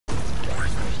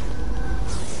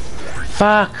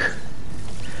Fuck.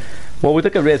 Well, we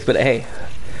took a risk, but hey,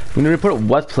 we're gonna report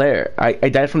what player. I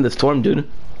died from the storm, dude.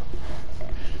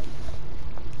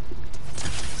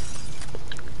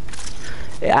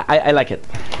 Yeah, I like it.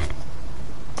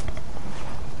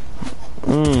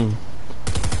 Come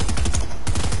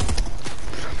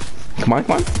on,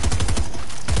 come on.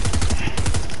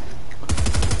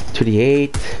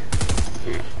 38.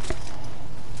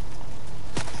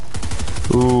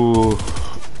 Ooh.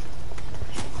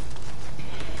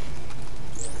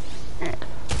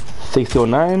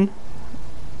 609.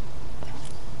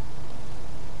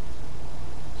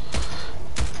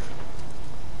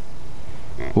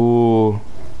 Ooh.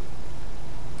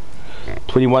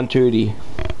 2130.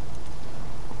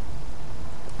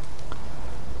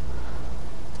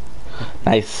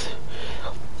 Nice.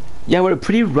 Yeah, we're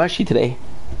pretty rushy today.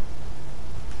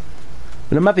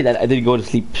 But I'm happy that I didn't go to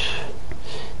sleep.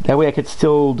 That way I could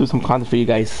still do some content for you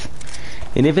guys.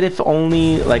 And even if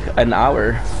only like an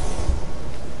hour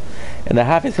and a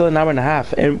half, it's still an hour and a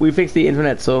half. And we fixed the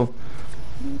internet, so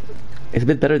it's a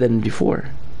bit better than before.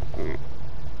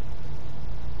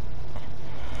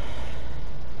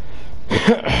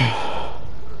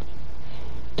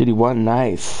 31,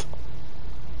 nice.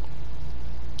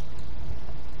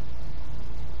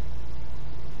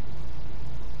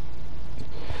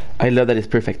 I love that it's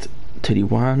perfect.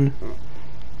 31.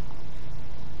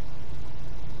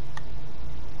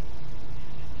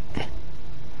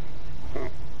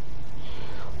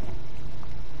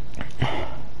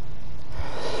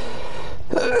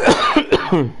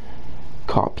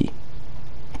 Copy.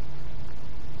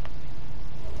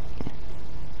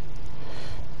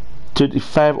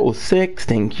 $35.06,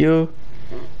 thank you.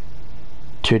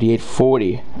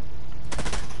 38.40.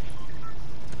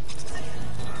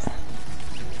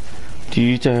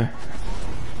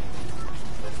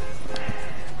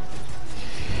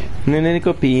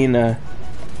 Nenecopina.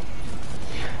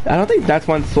 I don't think that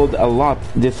one sold a lot,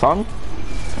 this song.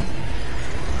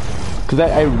 Because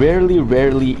I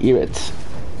rarely hear it.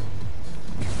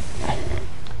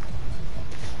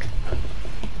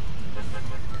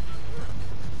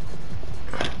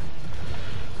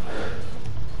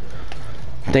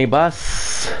 Thank you,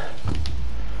 boss.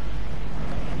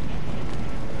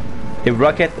 A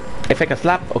rocket, effect a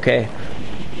slap, okay.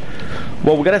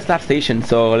 Well, we got a slap station,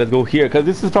 so let's go here, because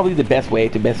this is probably the best way,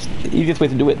 easiest way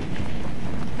to do it.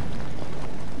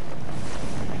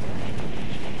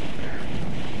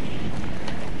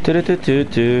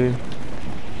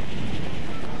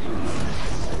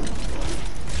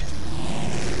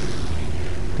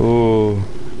 Ooh.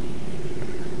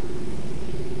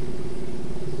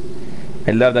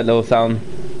 I love that little sound.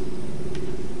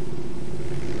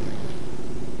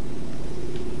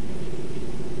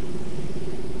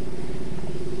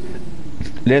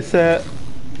 Let's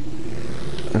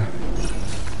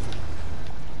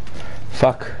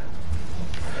fuck.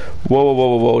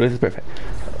 Whoa, this is perfect.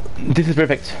 This is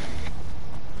perfect.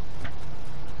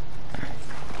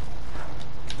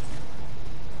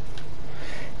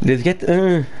 Let's get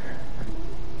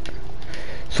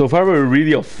so far we're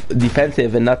really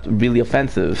defensive and not really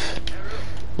offensive,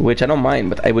 which I don't mind,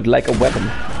 but I would like a weapon.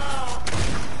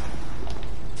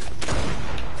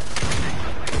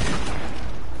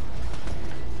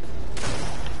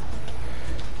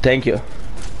 Thank you.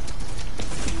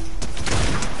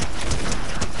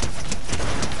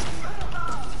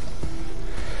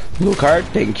 Blue card,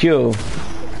 thank you.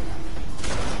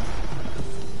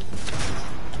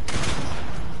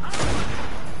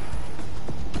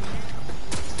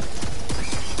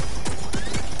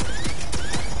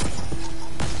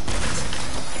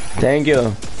 Thank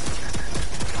you.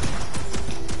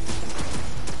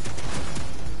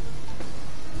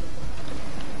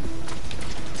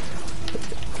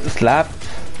 Slap.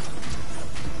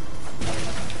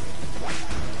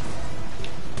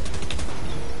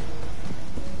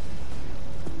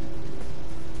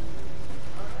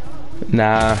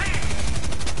 Nah.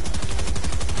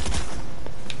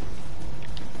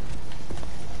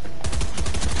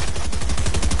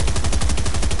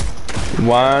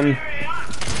 One.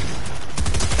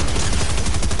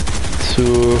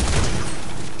 Two.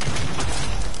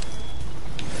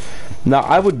 Now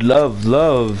I would love.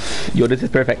 Yo, this is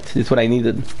perfect. This is what I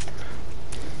needed.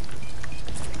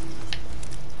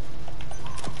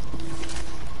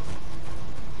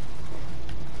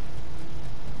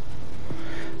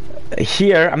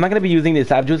 Here, I'm not gonna be using the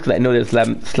slap juice because I know there's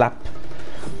slap.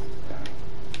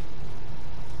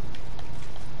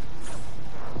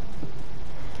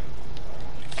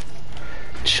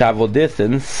 Travel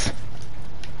distance.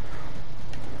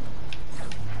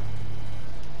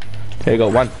 There you go,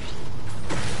 one.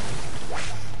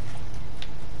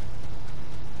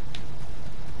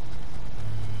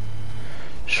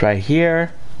 Try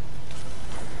here.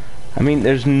 I mean,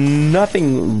 there's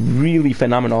nothing really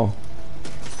phenomenal.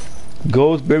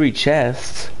 Ghostberry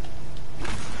chest.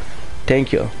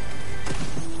 Thank you.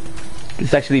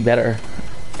 It's actually better.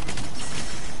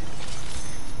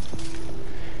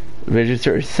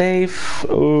 Register safe.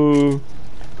 Oh.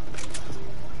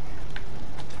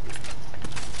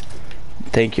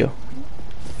 Thank you.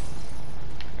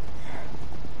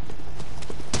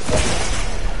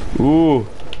 Ooh.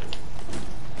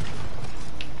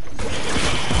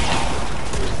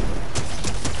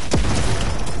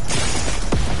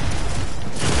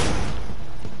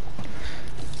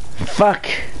 Fuck.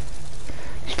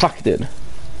 Fuck, dude.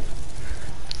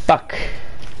 Fuck.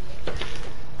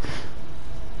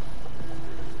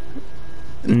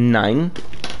 9.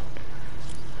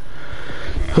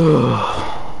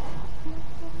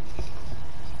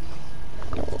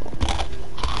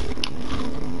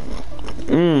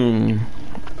 Mmm.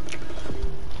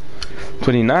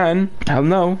 29. Hell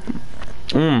no.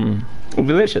 Mmm.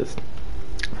 Delicious.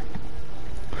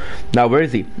 Now where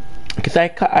is he? Because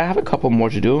I have a couple more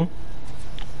to do.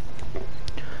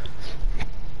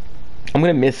 I'm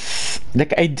gonna miss,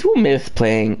 like, I do miss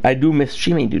playing. I do miss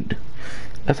streaming, dude.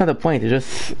 That's not the point. It's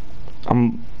just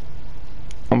I'm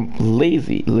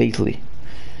lazy lately,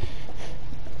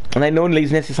 and I know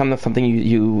laziness is something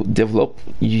you develop.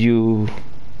 You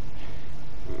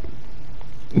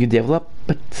develop,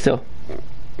 but still.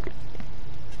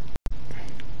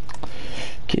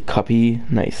 Okay, copy.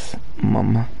 Nice,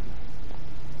 mama.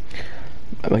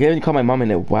 I haven't called my mom in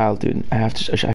a while, dude. I have to.